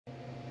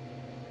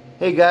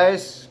Hey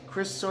guys,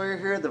 Chris Sawyer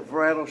here. The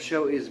Varietal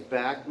Show is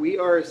back. We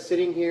are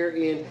sitting here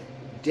in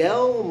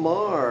Del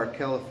Mar,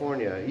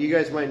 California. You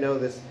guys might know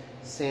this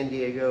San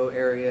Diego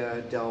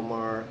area, Del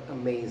Mar,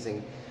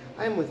 amazing.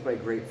 I'm with my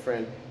great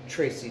friend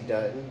Traci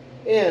Dutton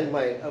and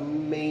my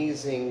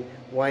amazing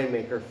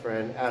winemaker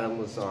friend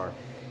Adam LaZarre.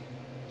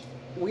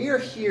 We are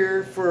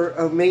here for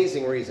an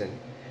amazing reason.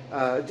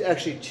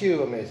 Actually,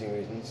 two amazing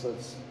reasons.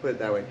 Let's put it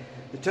that way.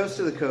 The Toast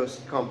to the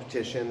Coast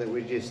competition that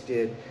we just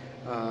did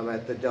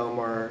at the Del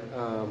Mar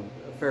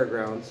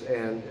Fairgrounds,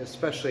 and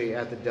especially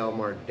at the Del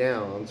Mar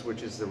Downs,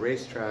 which is the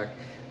racetrack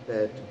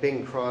that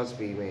Bing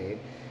Crosby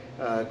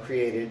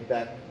created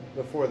back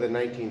before the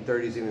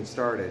 1930s even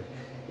started.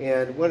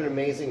 And what an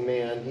amazing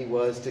man he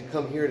was to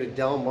come here to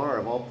Del Mar,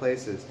 of all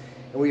places.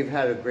 And we've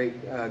had a great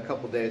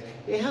couple days.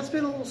 It has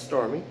been a little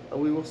stormy,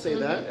 we will say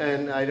that,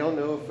 and I don't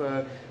know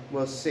if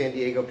most San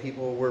Diego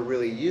people were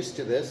really used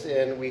to this,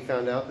 and we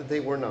found out that they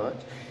were not.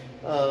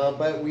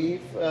 But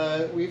we've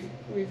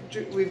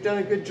done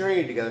a good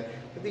journey together.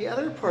 But the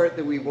other part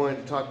that we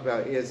wanted to talk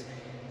about is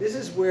this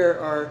is where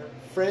our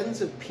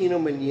Friends of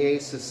Pinot Meunier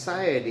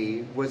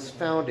Society was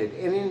founded,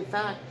 and in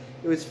fact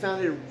it was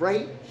founded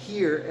right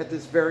here at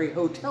this very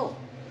hotel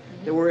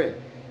that we're in.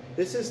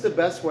 This is the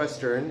Best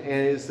Western, and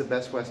it is the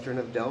Best Western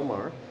of Del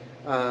Mar.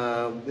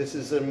 This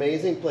is an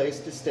amazing place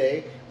to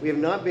stay. We have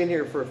not been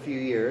here for a few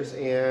years,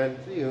 and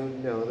you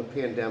know the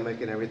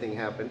pandemic and everything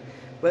happened.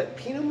 But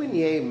Pinot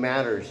Meunier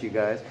matters, you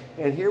guys.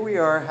 And here we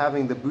are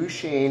having the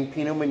Bouchain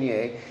Pinot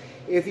Meunier.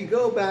 If you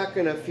go back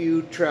in a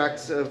few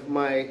tracks of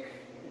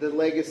the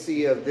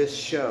legacy of this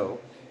show,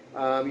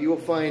 you will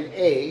find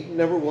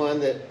number one,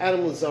 that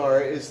Adam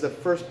LaZarre is the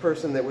first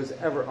person that was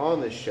ever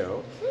on this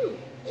show,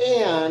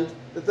 and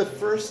that the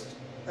first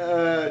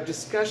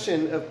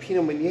discussion of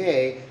Pinot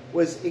Meunier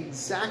was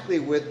exactly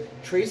with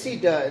Traci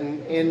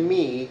Dutton and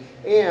me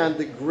and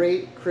the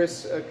great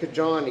Chris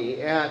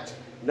Kajani at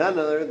none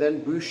other than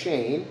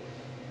Bouchain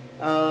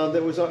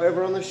that was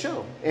ever on the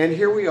show. And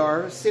here we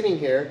are sitting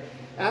here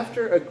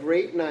after a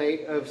great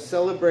night of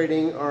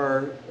celebrating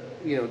our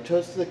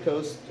Toast to the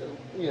Coast,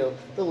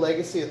 the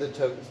legacy of the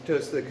Toast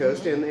to the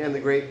Coast and the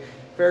great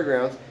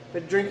fairgrounds,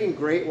 but drinking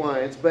great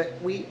wines.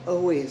 But we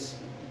always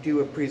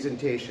do a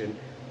presentation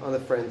on the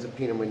Friends of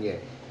Pinot Meunier.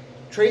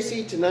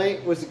 Traci,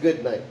 tonight was a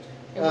good night.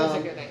 It was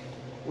a good night.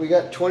 We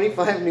got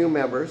 25 new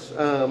members.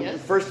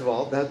 Yes. First of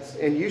all,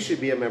 and you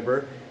should be a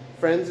member,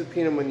 Friends of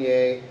Pinot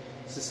Meunier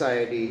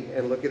Society,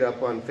 and look it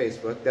up on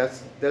Facebook.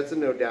 That's a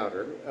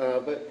no-doubter.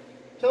 But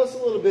tell us a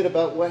little bit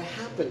about what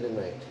happened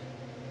tonight.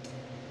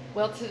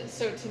 Well,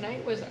 so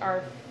tonight was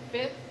our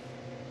 5th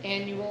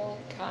annual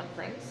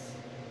conference.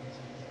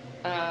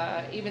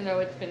 Even though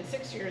it's been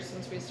 6 years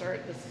since we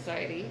started the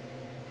society.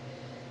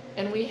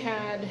 And we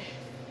had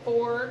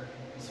 4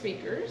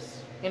 speakers,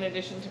 in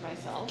addition to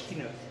myself.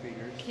 Keynote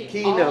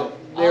speakers.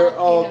 They're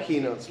all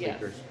keynote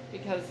speakers. Yes,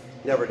 because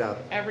never doubt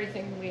it.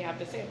 Everything we have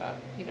to say about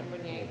Pinot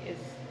Meunier is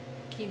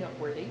keynote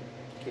worthy.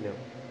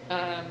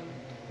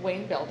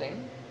 Wayne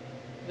Belding,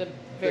 the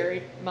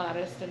very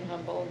modest and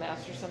humble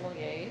master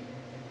sommelier,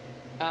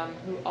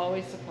 who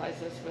always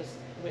supplies us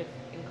with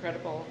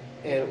incredible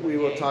Pinot And we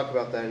will Meunier. talk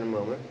about that in a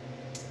moment.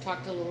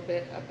 Talked a little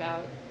bit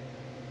about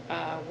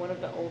one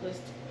of the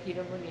oldest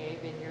Pinot Meunier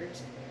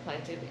vineyards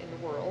planted in the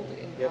world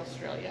in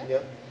Australia.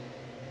 Yep.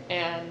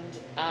 And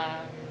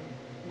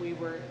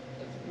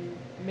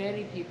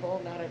many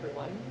people, not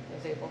everyone,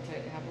 was able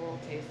to have a little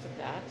taste of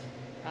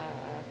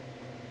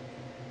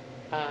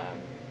that.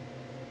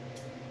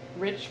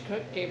 Rich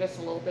Cook gave us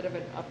a little bit of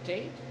an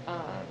update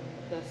on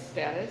the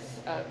status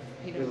of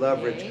Pinot Meunier. We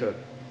love Rich Cook.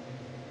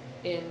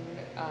 In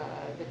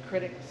the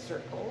critic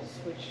circles,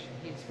 which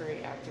he's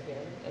very active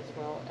in, as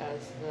well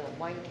as the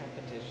wine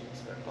competition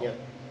circle. Yep.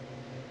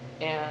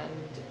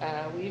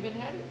 And we even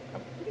had a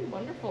pretty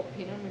wonderful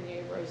Pinot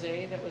Meunier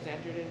rosé that was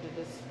entered into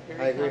this I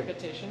very agree.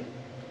 competition,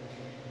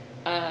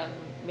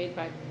 made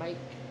by Mike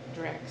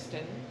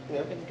Draxton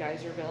up in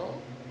Geyserville,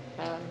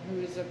 who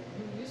used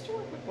to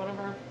work with one of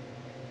our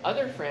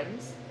other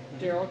friends,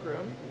 Daryl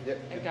Groom,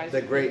 at Geyserville.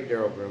 The great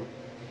Daryl Groom.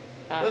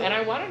 And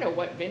I want to know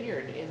what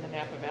vineyard in the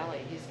Napa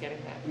Valley he's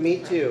getting that from.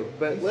 Me too.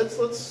 But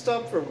let's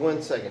stop for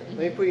 1 second. Let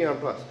me put you on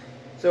pause.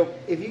 So,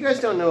 if you guys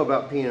don't know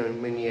about Pinot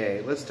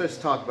Meunier, let's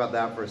just talk about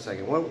that for a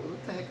second. What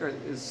the heck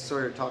is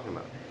Sawyer talking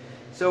about?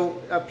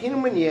 So, Pinot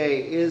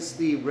Meunier is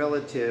the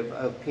relative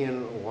of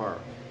Pinot Noir.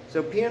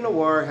 So, Pinot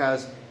Noir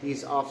has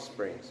these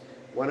offsprings.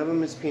 One of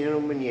them is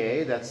Pinot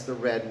Meunier. That's the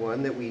red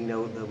one that we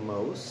know the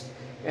most.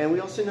 And we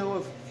also know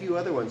of a few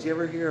other ones. You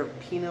ever hear of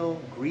Pinot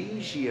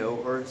Grigio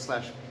or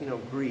 /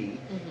 Pinot Gris?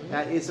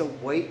 That is a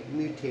white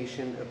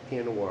mutation of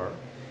Pinot Noir.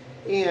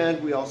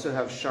 And we also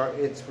have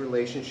its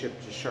relationship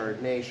to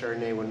Chardonnay.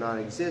 Chardonnay would not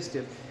exist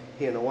if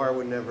Pinot Noir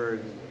would never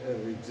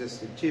have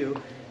existed too.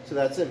 So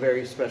that's a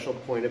very special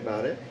point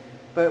about it.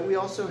 But we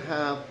also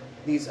have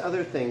these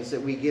other things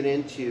that we get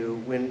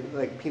into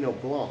like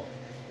Pinot Blanc.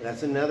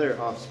 That's another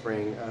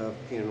offspring of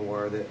Pinot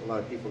Noir that a lot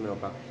of people know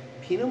about.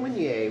 Pinot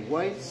Meunier,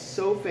 why it's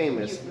so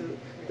famous,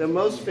 the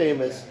most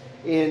famous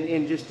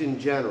in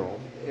general,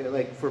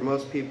 like for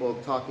most people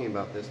talking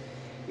about this,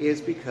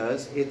 is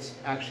because it's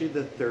actually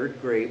the third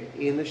grape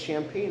in the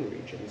Champagne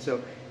region.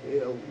 So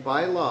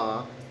by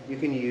law, you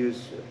can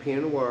use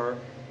Pinot Noir,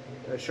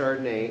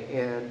 Chardonnay,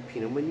 and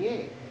Pinot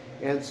Meunier.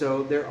 And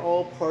so they're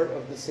all part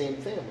of the same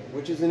family,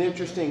 which is an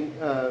interesting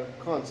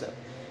concept.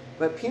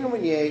 But Pinot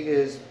Meunier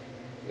is,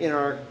 in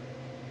our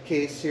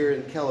case here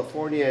in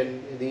California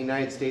and the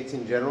United States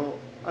in general,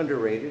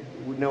 underrated.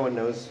 No one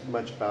knows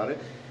much about it.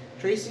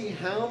 Traci,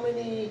 how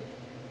many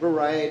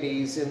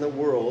varieties in the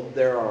world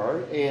there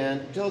are?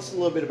 And tell us a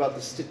little bit about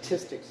the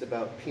statistics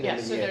about Pinot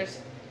Meunier. So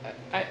there's,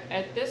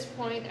 at this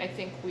point, I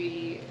think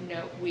we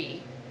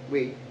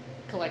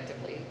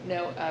collectively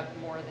know of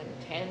more than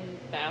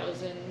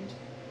 10,000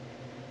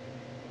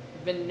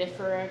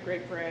 vinifera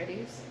grape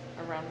varieties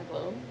around the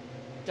globe,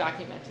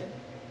 documented.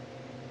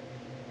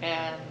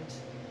 And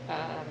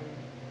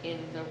in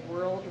the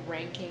world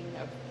ranking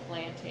of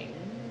planting,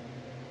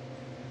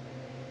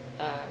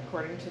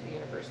 according to the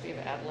University of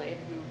Adelaide,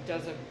 who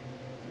does a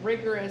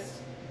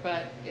rigorous,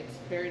 but it's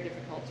very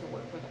difficult to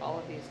work with all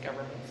of these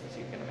governments, as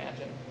you can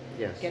imagine.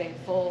 Yes. Getting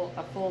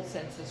a full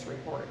census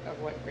report of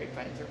what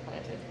grapevines are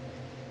planted.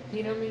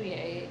 Pinot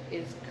Meunier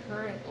is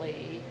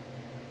currently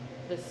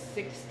the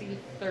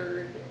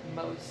 63rd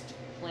most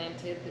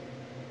planted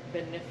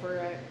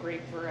vinifera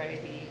grape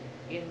variety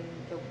in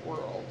the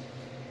world.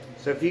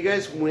 So if you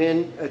guys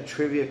win a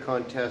trivia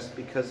contest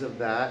because of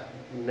that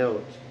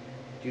note,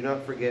 do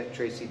not forget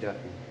Traci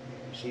Dutton.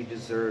 She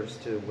deserves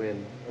to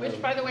win.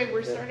 Which, by the way,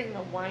 we're starting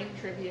a wine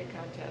trivia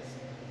contest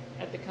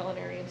at the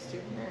Culinary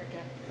Institute of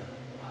America.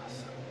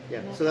 Awesome.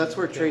 Yeah, so that's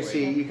where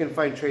Traci, you can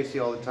find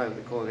Traci all the time at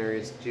the Culinary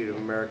Institute of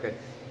America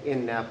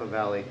in Napa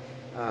Valley.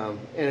 And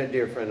a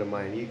dear friend of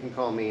mine. You can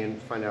call me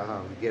and find out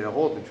how to get a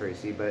hold of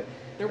Traci, but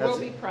there will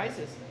be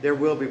prizes. There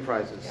will be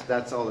prizes. Yeah.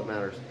 That's all that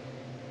matters.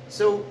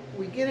 So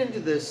we get into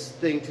this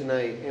thing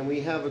tonight, and we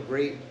have a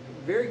very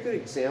good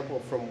example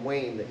from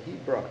Wayne that he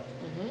brought.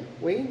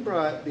 Mm-hmm. Wayne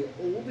brought the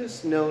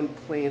oldest known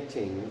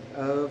planting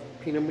of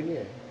Pinot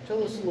Meunier.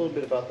 Tell us a little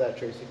bit about that,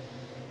 Traci.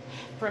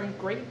 From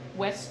Great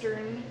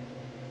Western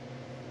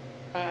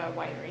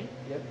Winery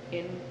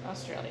in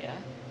Australia.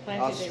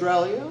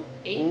 Australia?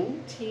 In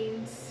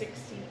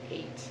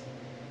 1868.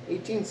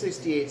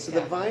 1868. So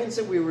the vines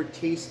that we were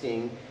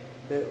tasting,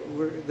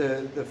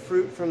 the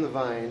fruit from the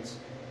vines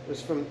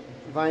was from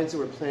vines that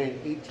were planted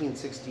in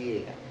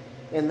 1868.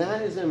 And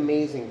that is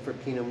amazing for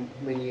Pinot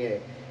Meunier.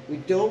 We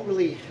don't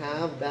really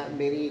have that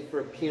many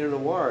for Pinot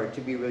Noir,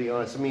 to be really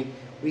honest. I mean,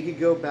 we could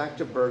go back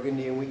to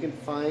Burgundy and we can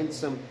find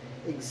some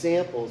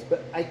examples,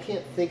 but I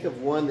can't think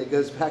of one that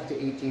goes back to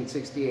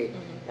 1868.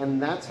 Mm-hmm.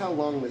 And that's how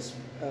long this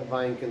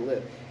vine can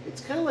live. It's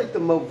kind of like the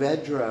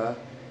Mourvedre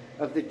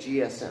of the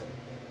GSM.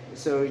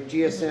 So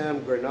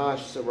GSM, Grenache,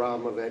 Syrah,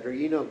 Mourvedre.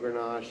 You know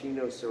Grenache, you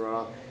know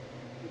Syrah.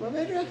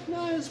 Mourvedre,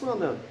 not as well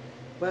known,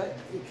 but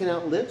it can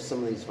outlive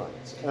some of these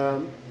vines.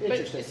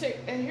 Interesting.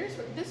 And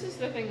this is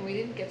the thing we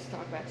didn't get to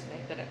talk about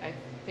tonight that I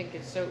think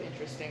is so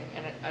interesting,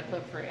 and I'd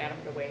love for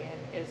Adam to weigh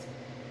in, is,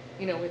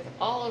 you know, with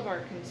all of our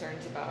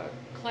concerns about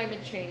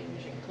climate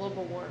change and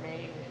global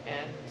warming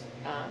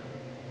and,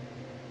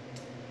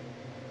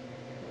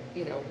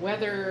 you know,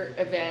 weather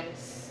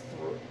events,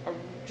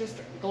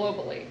 just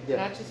globally,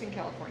 not just in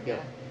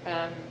California.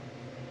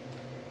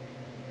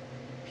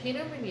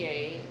 Pinot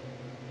Meunier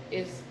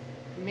is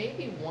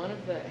maybe one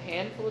of the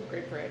handful of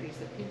grape varieties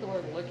that people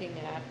are looking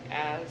at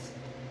as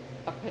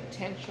a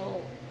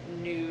potential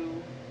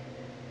new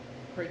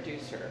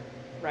producer,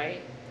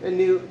 right? A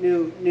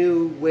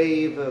new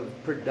wave of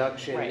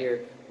production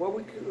here.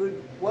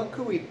 What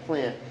could we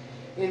plant?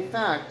 In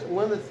fact,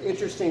 one of the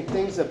interesting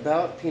things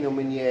about Pinot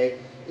Meunier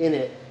in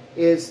it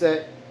is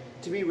that,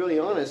 to be really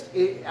honest,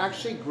 it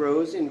actually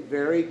grows in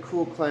very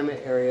cool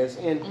climate areas,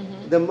 and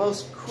the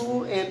most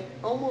cool and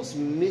almost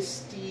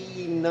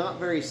misty, not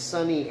very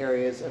sunny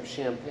areas of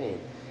Champagne.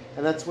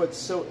 And that's what's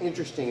so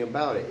interesting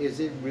about it, is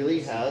it really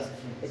has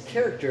a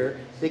character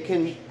that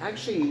can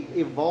actually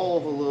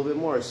evolve a little bit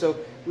more. So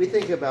we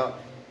think about,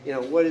 you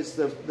know, what is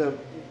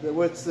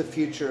what's the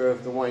future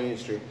of the wine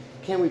industry?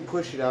 Can we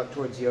push it out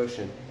towards the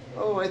ocean?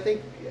 Oh, I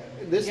think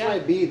this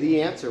might be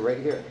the answer right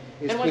here.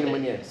 Is Pinot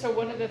Meunier. So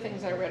one of the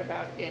things I read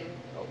about in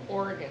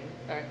Oregon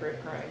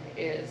grape growing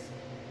is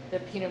the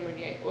Pinot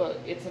Meunier. Well,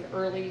 it's an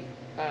early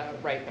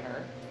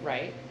ripener,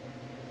 right?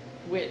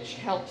 Which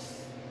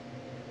helps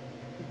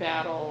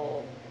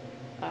battle,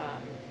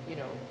 you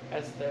know,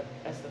 as the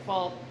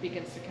fall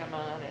begins to come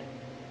on, and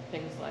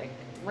things like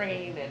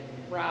rain and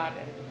rot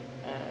and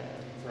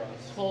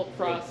cold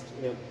frost.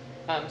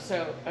 Yep.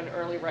 So an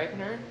early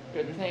ripener,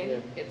 good thing.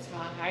 Yep. It's a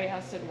high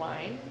acid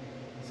wine,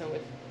 so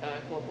with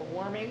global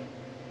warming,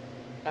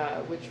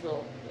 which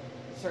will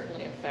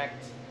certainly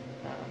affect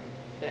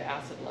the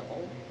acid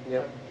level of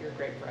your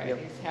grape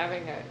varieties.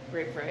 Having a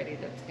grape variety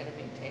that's going to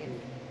maintain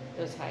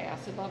those high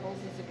acid levels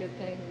is a good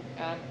thing.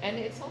 And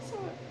it's also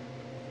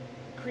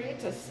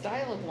creates a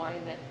style of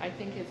wine that I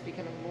think is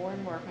becoming more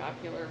and more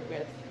popular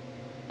with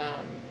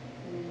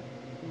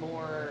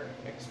more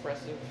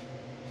expressive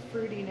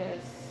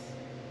fruitiness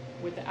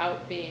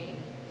without being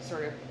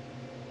sort of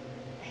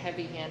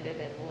heavy-handed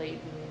and laden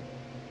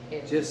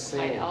in Just high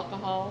saying.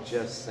 alcohol.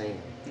 Just saying.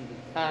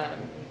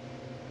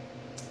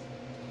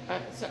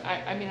 So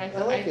I mean, I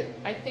like it.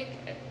 I think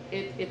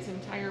its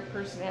entire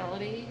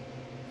personality,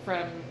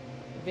 from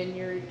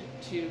vineyard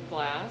to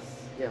glass,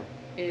 Yeah.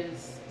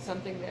 is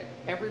something that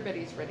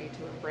everybody's ready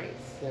to embrace.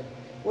 Yeah.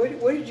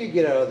 What did you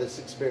get out of this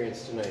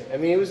experience tonight? I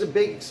mean, it was a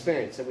big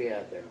experience that we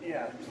had there.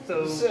 Yeah.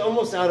 It was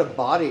almost out of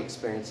body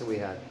experience that we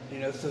had. You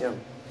know, so Yeah.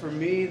 for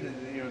me, the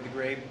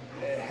grape,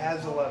 it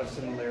has a lot of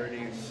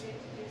similarities.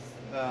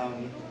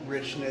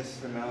 Richness,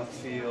 the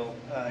mouthfeel,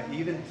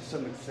 even to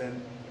some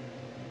extent,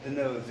 the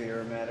nose, the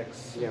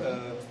aromatics Yeah.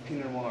 of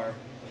Pinot Noir.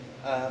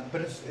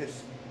 But it's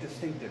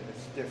distinctive.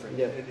 It's different.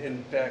 Yeah.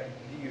 In fact,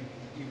 you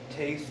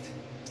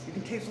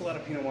can taste a lot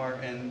of Pinot Noir,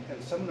 and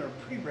some of them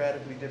are pretty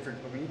radically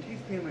different. But when you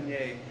taste Pinot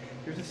Meunier,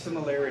 there's a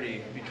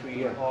similarity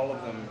between all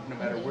of them, no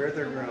matter where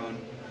they're grown.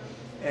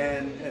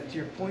 And to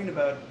your point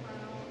about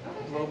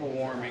global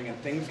warming and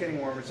things getting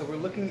warmer, so we're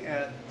looking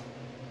at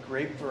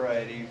grape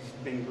varieties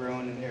being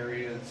grown in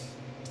areas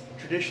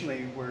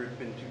traditionally where it's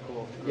been too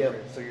cold to grow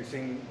grapes. So you're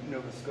seeing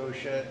Nova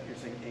Scotia, you're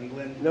seeing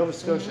England. Nova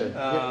Scotia.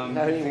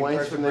 Have any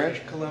wines from there?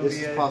 British Columbia,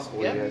 This is possible,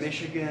 you guys.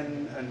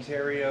 Michigan,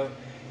 Ontario.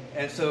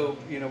 And so,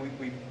 you know,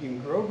 you can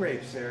grow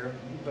grapes there,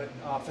 but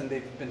often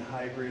they've been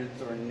hybrids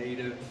or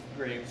native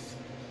grapes.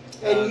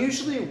 And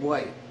usually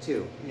white,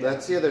 too. Yeah.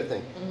 That's the other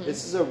thing.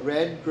 This is a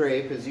red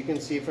grape, as you can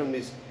see from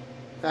these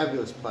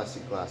fabulous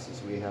plastic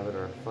glasses we have at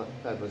our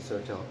fabulous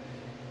hotel.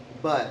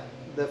 But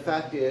the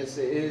fact is,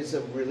 it is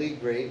a really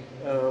great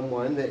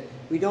one that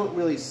we don't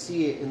really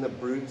see it in the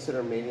brutes that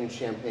are made in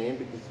Champagne,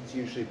 because it's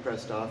usually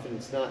pressed off, and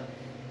it's not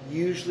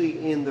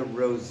usually in the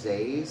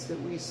rosés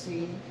that we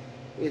see.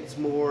 It's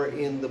more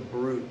in the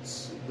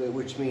brutes,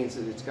 which means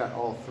that it's got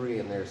all three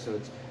in there. So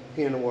it's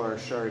Pinot Noir,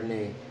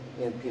 Chardonnay,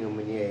 and Pinot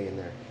Meunier in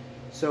there.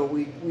 So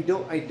we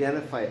don't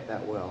identify it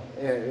that well.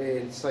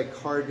 It's like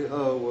hard to,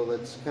 oh, well,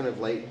 it's kind of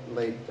light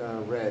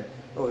red.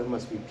 Oh, it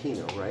must be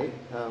Pinot, right?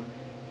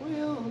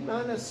 Well,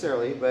 not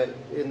necessarily, but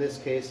in this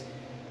case,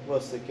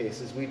 most of the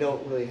cases, we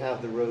don't really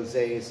have the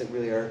rosés that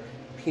really are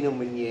Pinot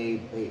Meunier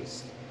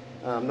based.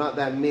 Not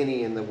that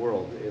many in the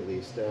world, at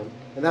least. And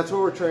that's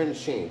what we're trying to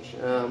change.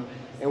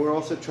 And we're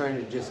also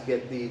trying to just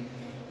get the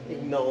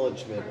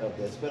acknowledgement of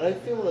this. But I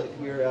feel like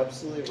you're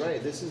absolutely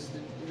right.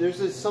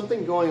 There's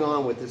something going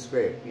on with this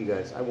grape, you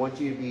guys. I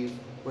want you to be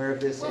aware of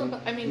this. Well, and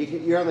I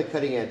mean, you're on the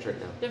cutting edge right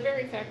now. the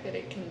very fact that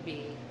it can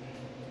be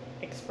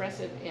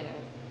expressive in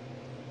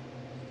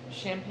a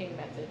champagne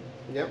method,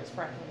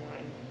 sparkling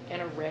wine,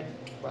 and a red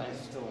wine,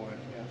 Still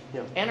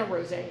one, and a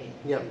rosé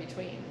in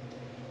between.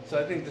 So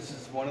I think this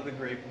is one of the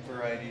grape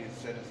varieties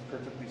that is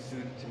perfectly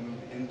suited to move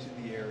into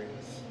the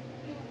areas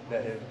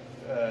that have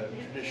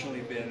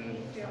traditionally been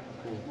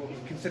what we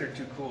consider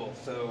too cool.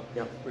 So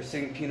we're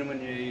seeing Pinot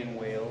Meunier in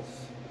Wales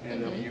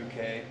and the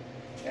UK,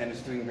 and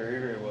it's doing very,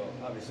 very well.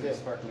 Obviously, the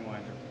sparkling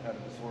wines are out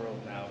of this world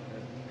now.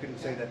 I couldn't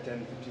say that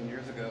 10, 15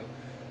 years ago.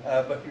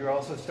 But you're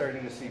also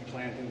starting to see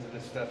plantings of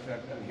this stuff.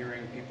 I'm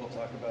hearing people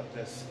talk about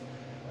this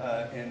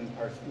in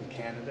parts in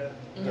Canada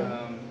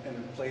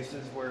and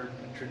places where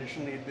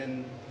traditionally had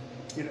been.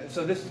 You know,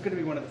 so this is going to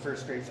be one of the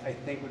first grapes I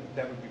think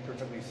that would be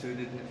perfectly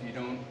suited if you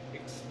don't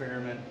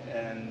experiment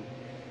and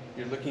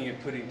you're looking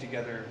at putting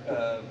together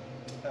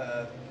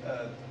a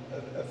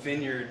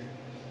vineyard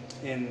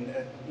in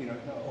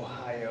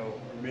Ohio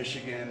or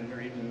Michigan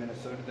or even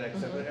Minnesota.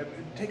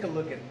 Take a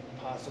look at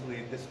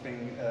possibly this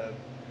being a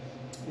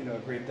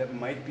grape that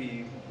might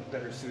be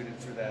better suited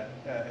for that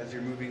as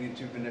you're moving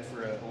into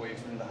vinifera away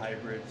from the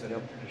hybrids and the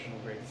traditional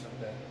grapes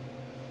of that.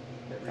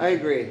 I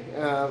agree.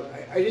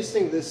 I just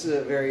think this is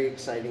a very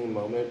exciting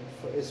moment,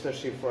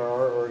 especially for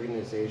our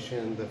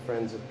organization, the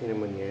Friends of Pinot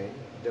Meunier.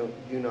 Do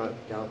not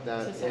doubt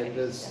that, and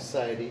the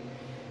society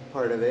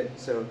part of it.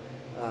 So,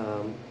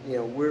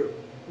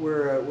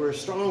 we're a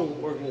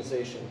strong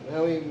organization.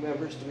 How many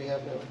members do we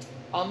have now?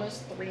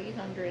 Almost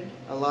 300.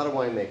 A lot of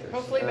winemakers.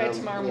 Hopefully by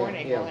tomorrow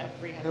morning we'll have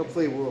 300.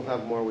 Hopefully we'll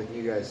have more with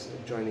you guys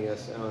joining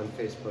us on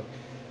Facebook.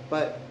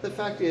 But the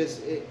fact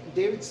is,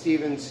 David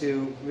Stevens,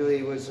 who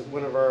really was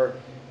one of our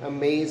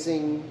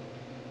amazing,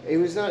 he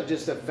was not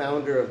just a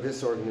founder of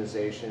this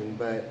organization,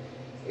 but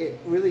it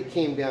really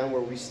came down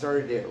where we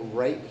started it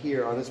right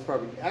here on this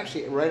property,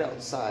 actually right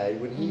outside,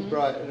 when he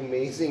brought an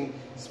amazing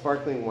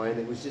sparkling wine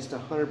that was just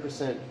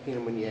 100%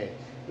 Pinot Meunier.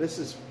 This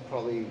is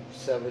probably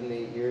 7,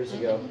 8 years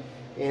ago.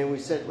 And we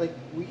said, like,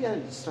 we got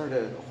to start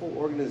a whole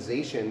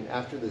organization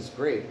after this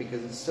grape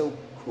because it's so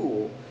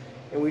cool.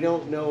 And we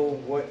don't know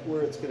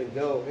where it's going to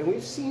go. And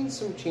we've seen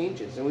some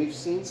changes, and we've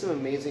seen some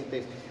amazing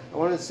things. I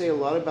want to say a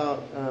lot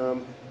about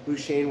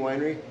Bouchain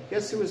Winery.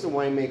 Guess who was the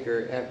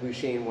winemaker at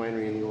Bouchain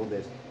Winery in the old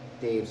days?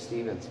 Dave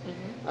Stevens.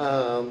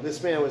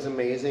 This man was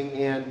amazing.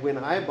 And when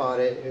I bought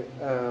it,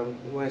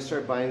 when I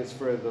started buying this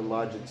for the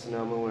Lodge at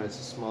Sonoma, when I was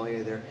a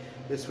sommelier there,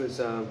 this was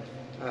a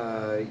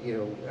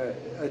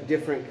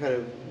different kind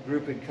of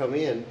group had come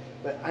in.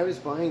 But I was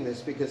buying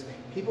this because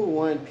people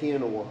wanted Pinot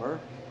Noir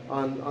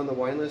on the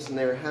wine list, and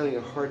they were having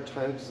a hard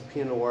time because the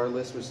Pinot Noir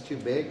list was too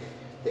big.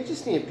 they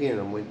just need a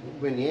Pinot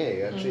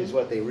Meunier, actually, is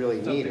what they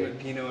really needed.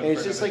 And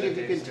it's just like if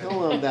you can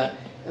tell them that,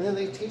 and then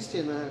they taste it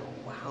and they're like,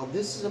 wow,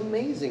 this is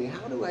amazing.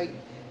 How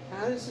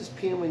does this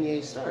Pinot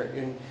Meunier start?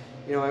 And,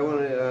 I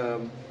want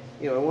to,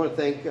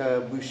 thank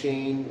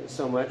Bouchain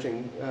so much,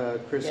 and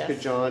Chris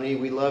Kajani.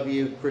 We love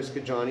you, Chris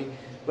Kajani.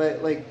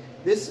 But like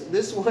this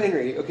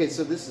winery, okay,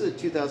 so this is a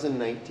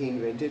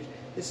 2019 vintage.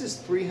 This is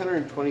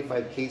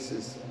 325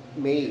 cases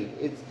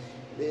made.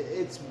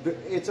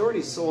 It's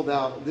already sold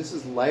out. This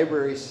is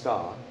library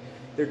stock.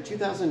 Their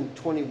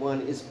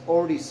 2021 is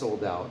already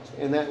sold out,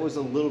 and that was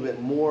a little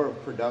bit more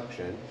of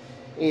production.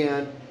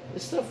 And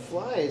this stuff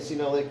flies,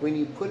 like when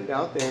you put it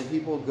out there and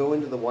people go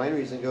into the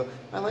wineries and go,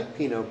 I like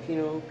Pinot,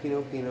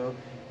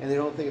 and they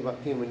don't think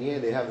about Pinot Meunier,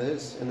 they have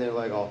this, and they're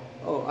like, oh,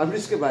 I'm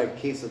just going to buy a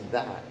case of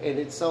that, and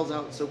it sells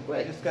out so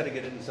quick. You just got to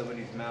get it in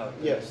somebody's mouth.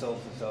 Yeah. It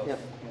sells itself. Yeah.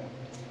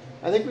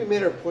 I think we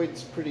made our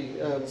points pretty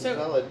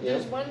valid.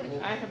 There's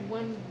I have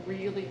one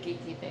really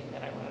geeky thing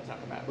that I want to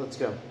talk about. Let's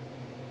go.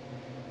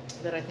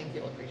 That I think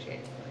you'll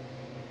appreciate.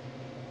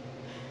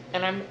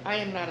 And I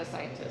am not a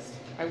scientist.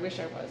 I wish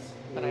I was,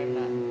 but I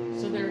am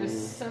not. So there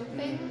is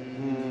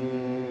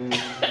something.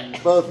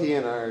 Both he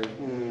and I are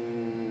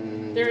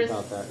there is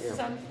about that. Yeah.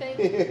 Something,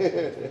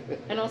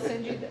 and I'll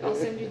send you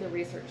the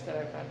research that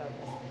I found on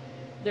this.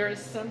 There is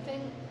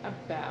something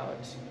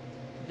about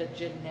the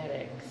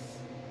genetics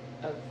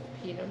of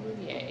Pinot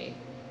Meunier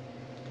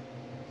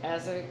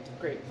as a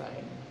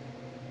grapevine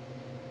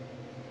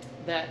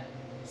that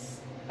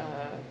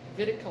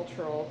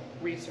viticultural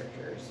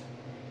researchers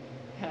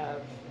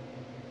have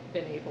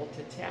been able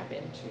to tap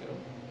into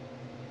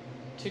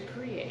to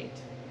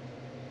create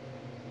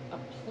a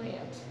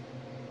plant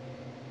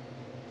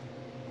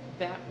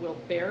that will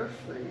bear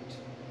fruit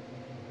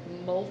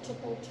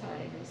multiple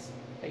times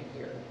a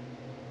year.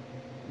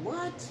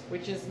 What?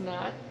 Which is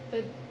not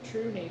the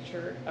true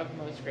nature of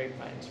most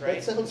grapevines, right?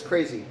 That sounds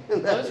crazy.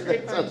 Most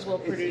grapevines will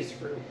produce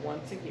fruit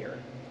once a year.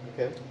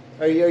 Okay.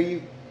 Are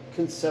you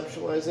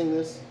conceptualizing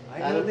this? I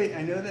know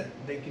that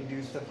they can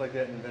do stuff like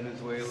that in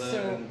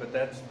Venezuela, but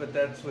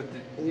that's with the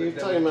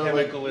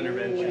chemical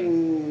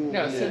intervention.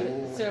 No,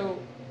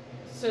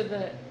 so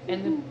the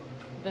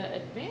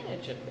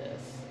advantage of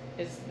this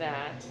is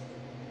that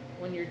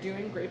when you're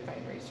doing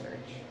grapevine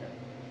research,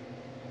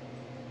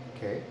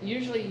 okay,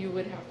 usually you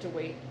would have to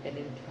wait an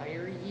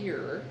entire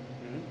year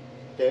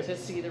to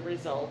see the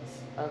results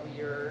of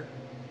your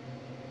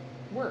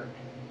work.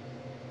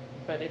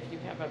 But if you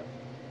have a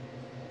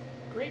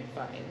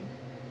grapevine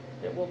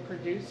that will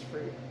produce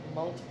fruit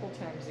multiple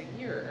times a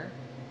year,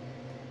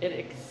 it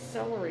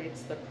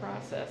accelerates the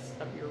process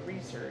of your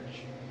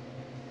research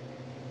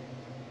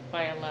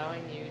by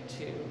allowing you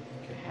to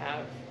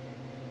have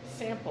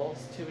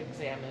samples to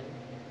examine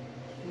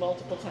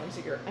multiple times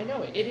a year. I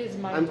know it is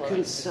mind-blowing.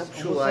 I'm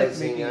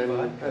conceptualizing.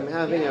 I'm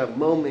having a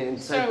moment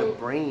inside the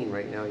brain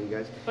right now, you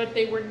guys. But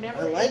they were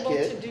never able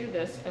to do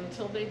this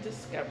until they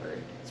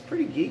discovered it's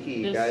pretty geeky,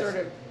 you this guys. Sort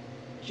of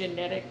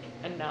genetic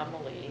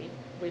anomaly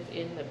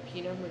within the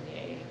Pinot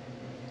Meunier.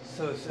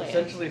 So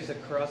essentially it's a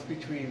cross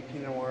between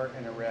Pinot Noir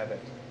and a rabbit.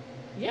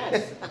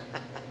 Yes.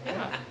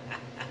 Yeah.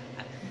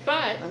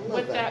 But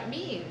what that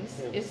means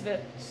is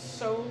that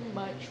so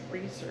much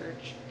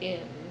research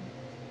in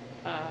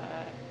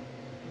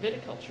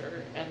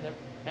viticulture and the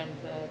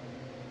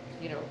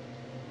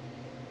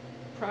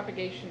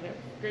propagation of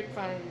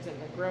grapevines and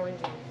the growing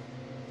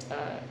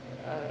of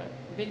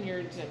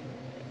vineyards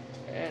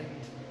and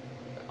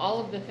all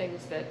of the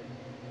things that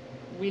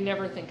we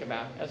never think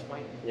about as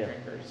wine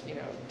drinkers,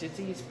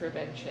 disease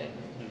prevention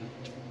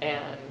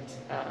and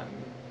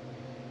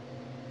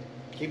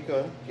keep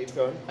going.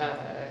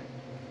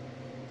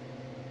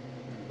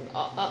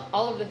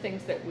 All of the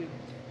things that we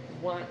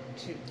want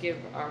to give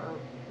our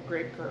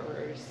grape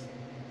growers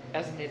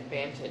as an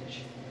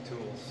advantage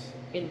tools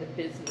in the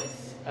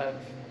business of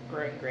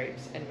growing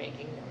grapes and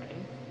making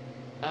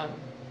wine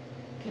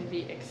can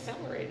be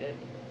accelerated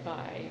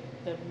by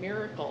the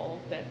miracle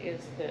that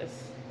is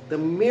this. The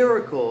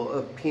miracle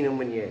of Pinot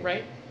Meunier.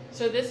 Right?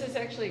 So this is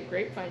actually a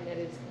grapevine that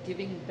is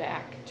giving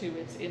back to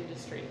its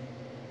industry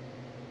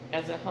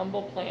as a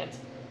humble plant.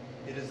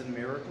 It is a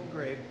miracle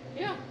grape.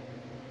 Yeah.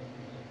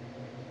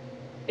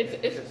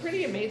 It's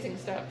pretty amazing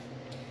stuff.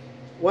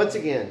 Once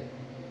again,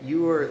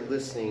 you are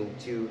listening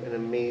to an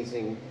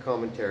amazing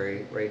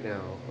commentary right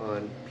now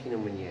on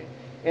Pinot Meunier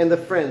and the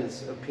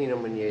Friends of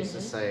Pinot Meunier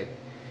Society.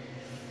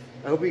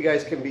 I hope you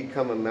guys can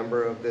become a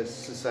member of this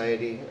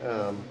society.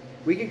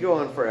 We could go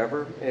on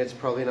forever, and it's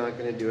probably not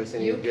going to do us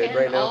any good right now.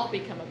 You can all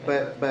become a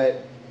member.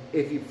 But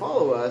if you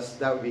follow us,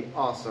 that would be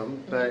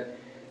awesome. But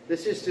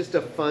this is just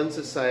a fun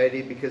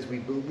society because we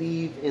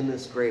believe in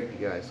this grape,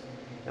 you guys.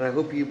 And I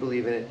hope you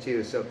believe in it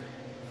too. So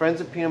Friends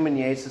of Pinot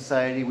Meunier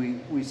Society,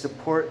 we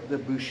support the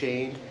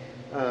Bouchain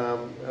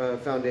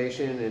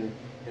Foundation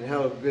and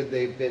how good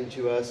they've been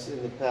to us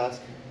in the past.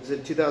 This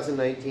is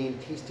 2019,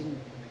 tasting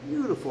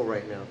beautiful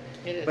right now.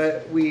 It is.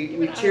 But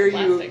we cheer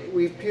you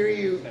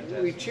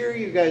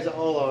guys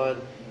all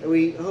on, and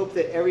we hope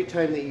that every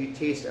time that you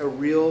taste a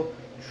real,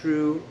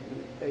 true,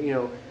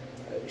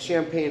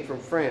 champagne from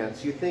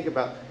France, you think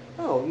about,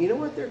 oh, you know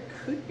what, there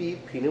could be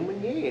Pinot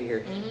Meunier in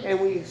here. And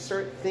we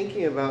start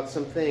thinking about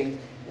some things,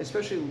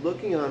 especially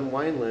looking on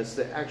wine lists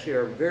that actually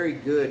are very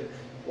good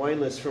wine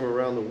lists from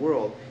around the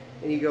world.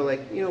 And you go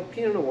like, you know,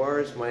 Pinot Noir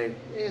is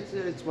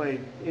it's my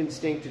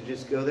instinct to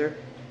just go there.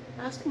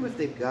 Ask them if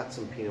they've got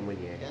some Pinot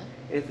Meunier. Yeah.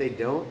 And if they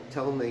don't,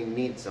 tell them they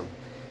need some.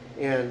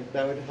 And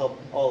that would help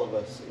all of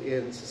us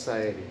in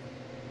society.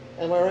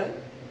 Am I right?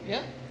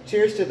 Yeah.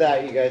 Cheers to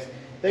that, you guys.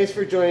 Thanks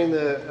for joining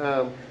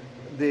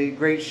the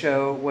great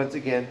show once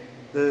again.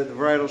 The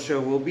Varietal Show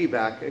will be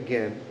back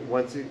again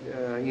once, you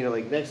know,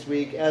 like next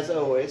week, as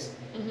always.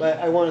 But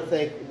I want to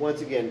thank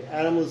once again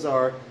Adam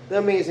LaZarre, the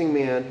amazing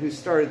man who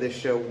started this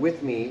show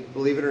with me.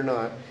 Believe it or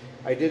not,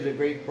 I did a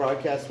great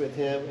broadcast with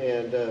him,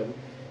 and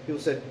people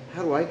said,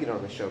 "How do I get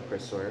on the show,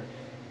 Chris Sawyer?"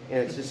 And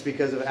it's just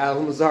because of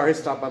Adam LaZarre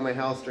stopped by my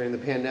house during the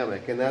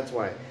pandemic, and that's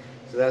why.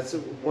 So that's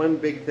one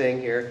big thing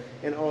here,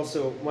 and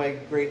also my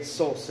great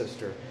soul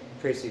sister,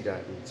 Traci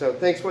Dutton. So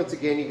thanks once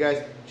again, you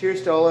guys.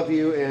 Cheers to all of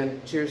you,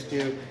 and cheers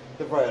to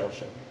the Varietal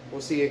Show.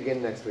 We'll see you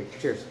again next week.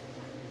 Cheers.